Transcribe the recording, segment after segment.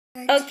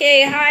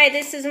Okay, hi,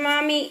 this is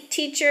Mommy,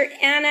 Teacher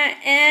Anna,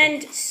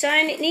 and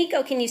son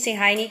Nico. Can you say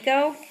hi,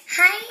 Nico?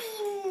 Hi.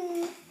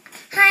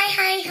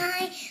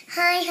 Hi.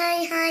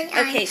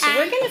 Okay, so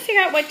we're going to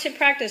figure out what to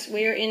practice.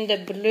 We're in the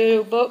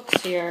blue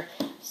books here.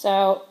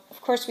 So,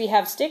 of course, we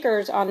have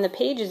stickers on the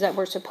pages that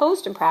we're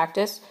supposed to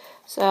practice.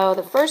 So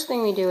the first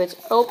thing we do is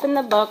open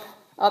the book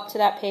up to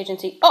that page and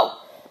see,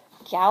 oh,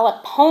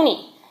 Gallop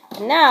Pony.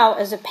 And now,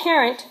 as a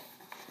parent,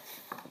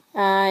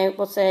 I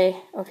will say,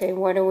 okay,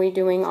 what are we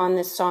doing on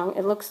this song?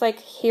 It looks like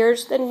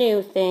here's the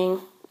new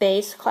thing,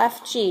 bass,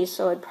 clef, G,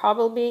 so it'd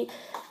probably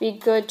be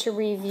good to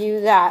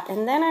review that.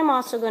 And then I'm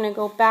also going to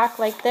go back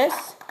like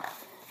this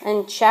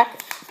and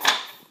check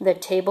the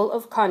table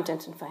of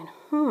contents and find,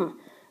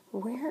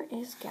 where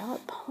is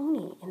Gallop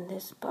Pony in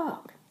this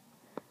book?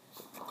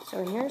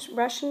 So here's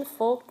Russian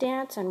folk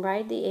dance and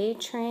Ride the A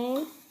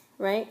Train,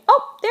 right?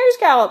 Oh, there's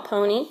Gallop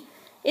Pony.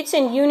 It's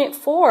in Unit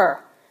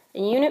 4.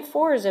 And Unit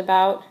 4 is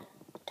about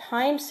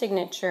time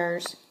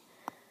signatures,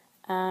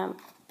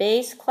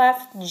 bass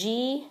clef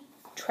G,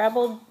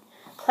 treble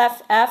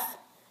clef F,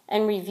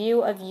 and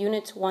review of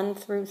units 1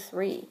 through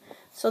 3.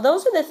 So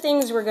those are the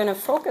things we're going to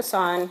focus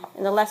on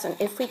in the lesson.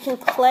 If we can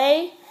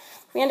play,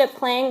 if we end up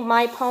playing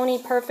My Pony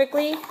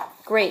perfectly,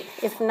 great.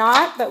 If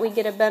not, but we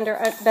get a better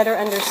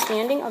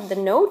understanding of the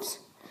notes,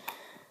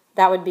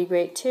 that would be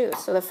great too.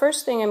 So the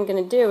first thing I'm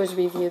going to do is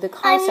review the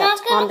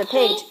concepts on the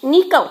page.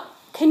 Nico,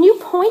 can you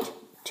point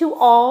to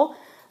all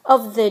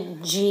of the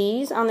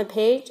G's on the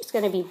page? It's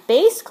going to be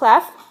bass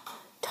clef,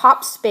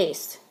 top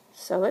space.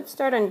 So let's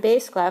start on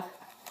bass clef.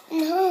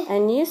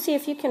 And you see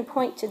if you can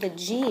point to the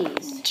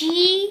G's.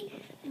 G,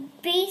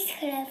 bass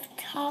clef,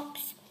 top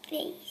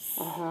space.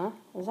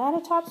 Is that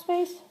a top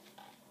space?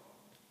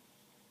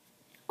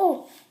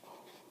 Oh,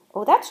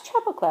 that's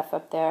treble clef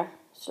up there.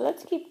 So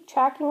let's keep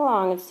tracking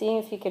along and seeing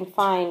if you can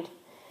find.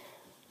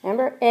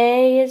 Remember,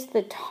 A is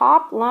the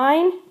top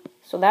line.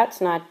 So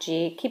that's not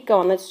G. Keep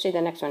going. Let's see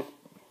the next one.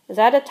 Is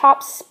that a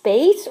top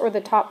space or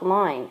the top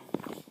line?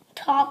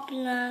 Top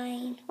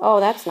line. Oh,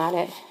 that's not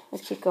it.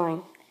 Let's keep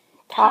going.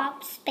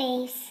 Top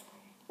space.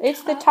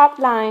 It's the top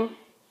line.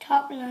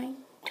 Top line.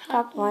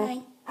 Top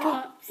line.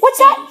 Top What's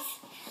space. that?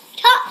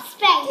 Top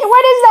space.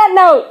 What is that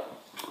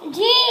note?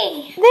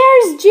 G.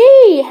 There's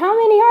G. How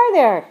many are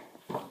there?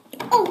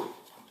 Oh.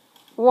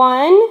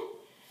 1,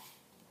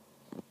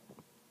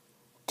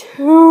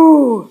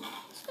 2.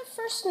 What's the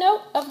first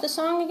note of the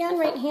song again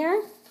right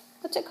here?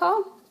 What's it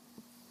called?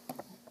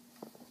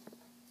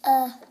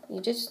 You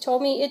just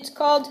told me it's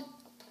called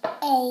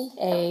A.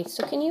 A.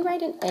 So can you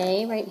write an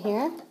A right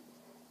here?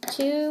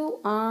 2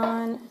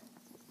 on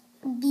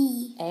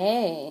B.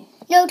 A.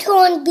 No, 2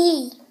 on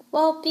B.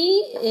 Well,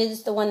 B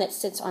is the one that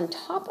sits on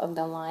top of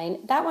the line.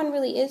 That one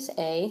really is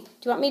A.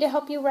 Do you want me to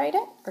help you write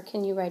it? Or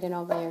can you write it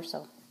all by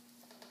yourself?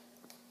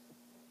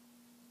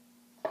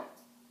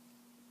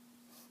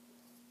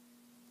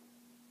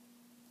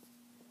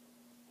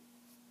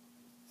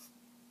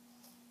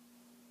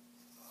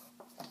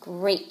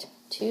 Great.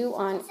 2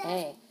 on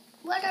A.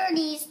 What are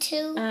these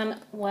two?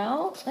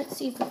 Well, let's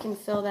see if we can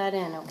fill that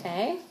in,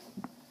 okay?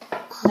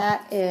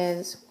 That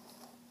is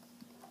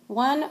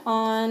 1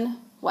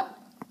 on what?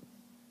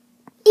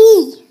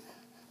 E.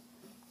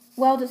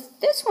 Well,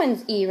 this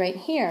one's E right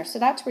here, so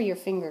that's where your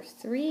finger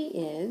 3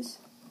 is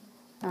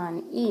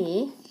on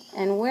E.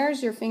 And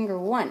where's your finger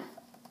 1?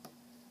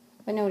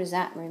 What note is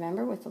that,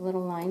 remember, with the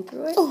little line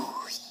through it?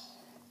 Oh.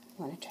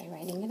 You want to try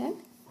writing it in?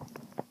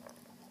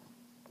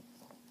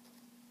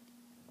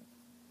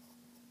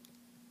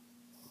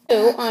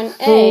 On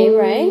A,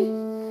 right?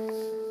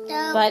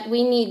 No. But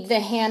we need the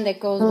hand that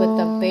goes with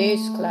the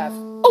bass clef.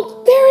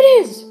 Oh, there it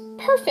is!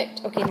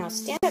 Perfect! Okay, now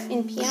stand up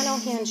in piano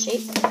hand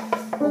shape.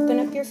 Open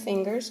up your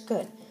fingers.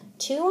 Good.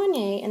 2 on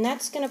A, and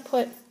that's going to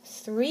put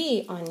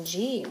 3 on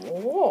G.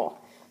 Whoa!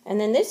 And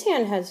then this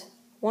hand has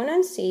 1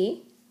 on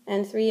C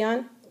and 3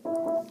 on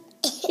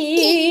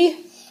E.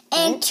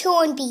 And right? 2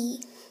 on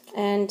B.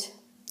 And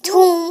 2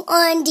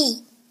 on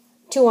D.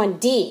 2 on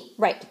D.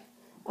 Right.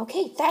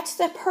 Okay, that's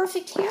the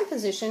perfect hand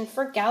position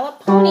for Gallop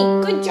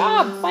Pony. Good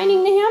job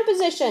finding the hand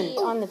position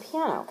on the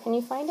piano. Can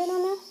you find it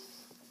on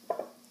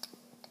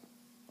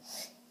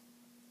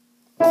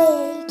there?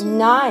 A,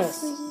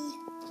 Nice. 3.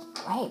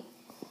 Right.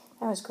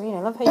 That was great.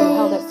 I love how you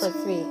held it for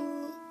 3.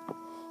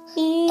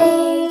 E,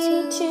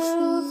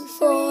 2,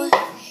 4.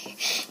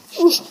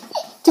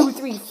 2,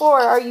 3, 4.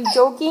 Are you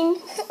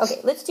joking? Okay,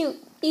 let's do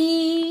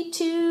E,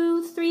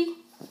 2, 3.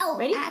 Oh,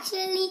 ready?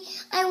 Actually,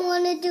 I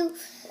want to do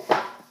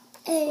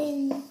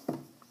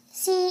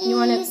C. You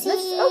want to?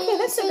 Okay,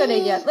 that's a good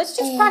idea. Let's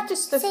just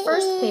practice the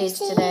first page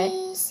today.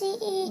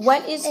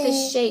 What is the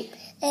shape?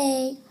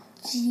 A,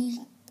 G,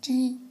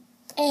 G,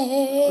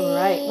 A.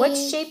 Right. What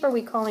shape are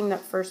we calling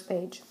that first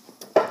page?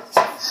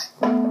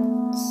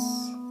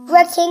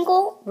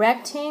 Rectangle.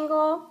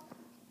 Rectangle.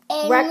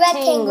 And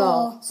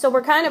Rectangle. So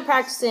we're kind of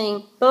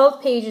practicing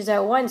both pages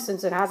at once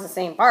since it has the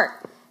same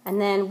part. And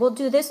then we'll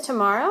do this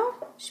tomorrow.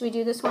 Should we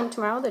do this one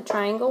tomorrow? The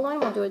triangle one?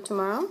 We'll do it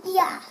tomorrow?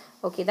 Yeah.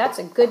 Okay, that's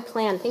a good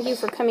plan. Thank you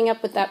for coming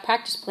up with that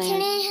practice plan.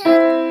 Can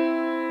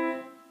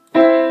I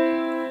have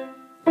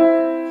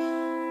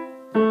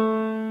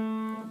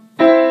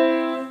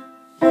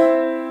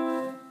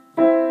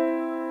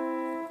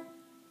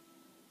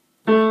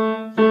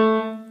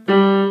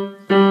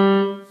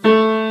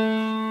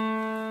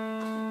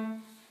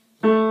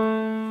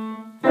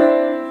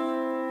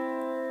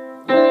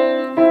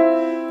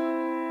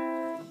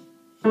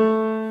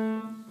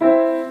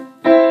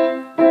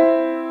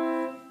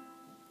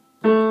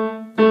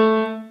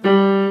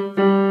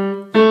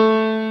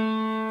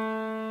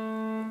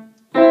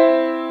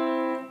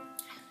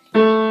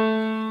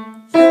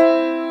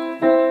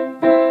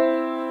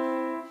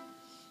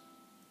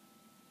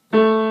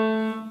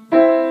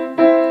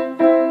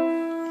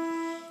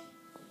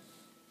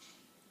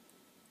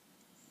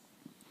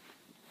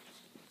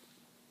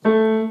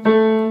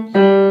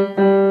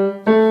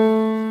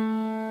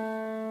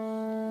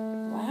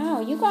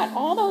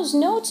those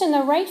notes and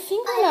the right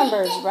finger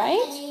numbers,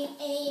 right?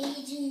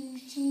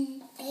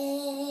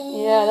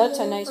 Yeah, that's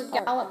a nice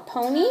part. Gallop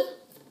pony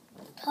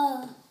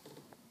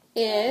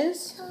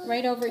is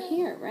right over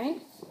here,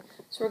 right?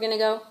 So we're going to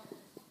go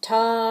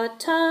ta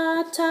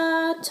ta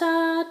ta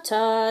ta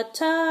ta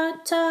ta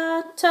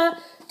ta ta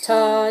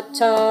ta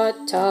ta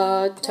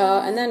ta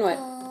ta, and then what?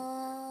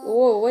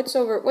 Whoa,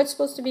 what's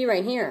supposed to be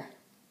right here?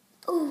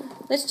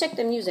 Let's check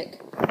the music.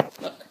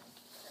 Look.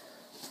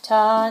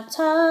 Ta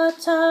ta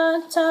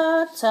ta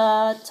ta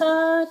ta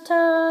ta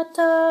ta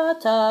ta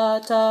ta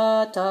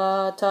ta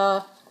ta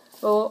ta.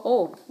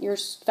 Oh, you're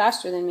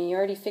faster than me. You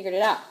already figured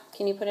it out.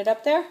 Can you put it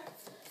up there?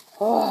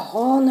 Oh,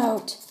 whole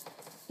note.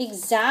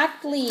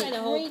 Exactly. Try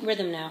the whole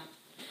rhythm now.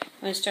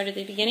 Want to start at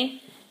the beginning?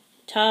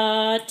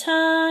 Ta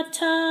ta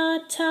ta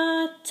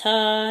ta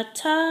ta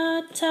ta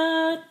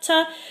ta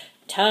ta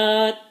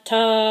ta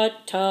ta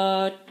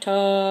ta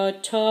ta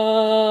ta.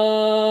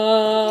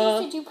 How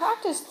many days did you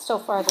practice so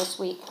far this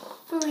week?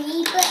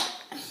 3.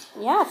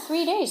 Yeah,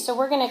 3 days. So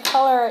we're gonna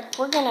color it.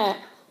 We're gonna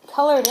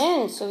color it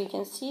in so we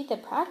can see the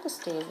practice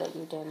days that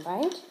you did,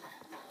 right?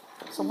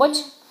 So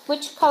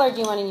which color do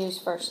you want to use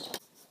first?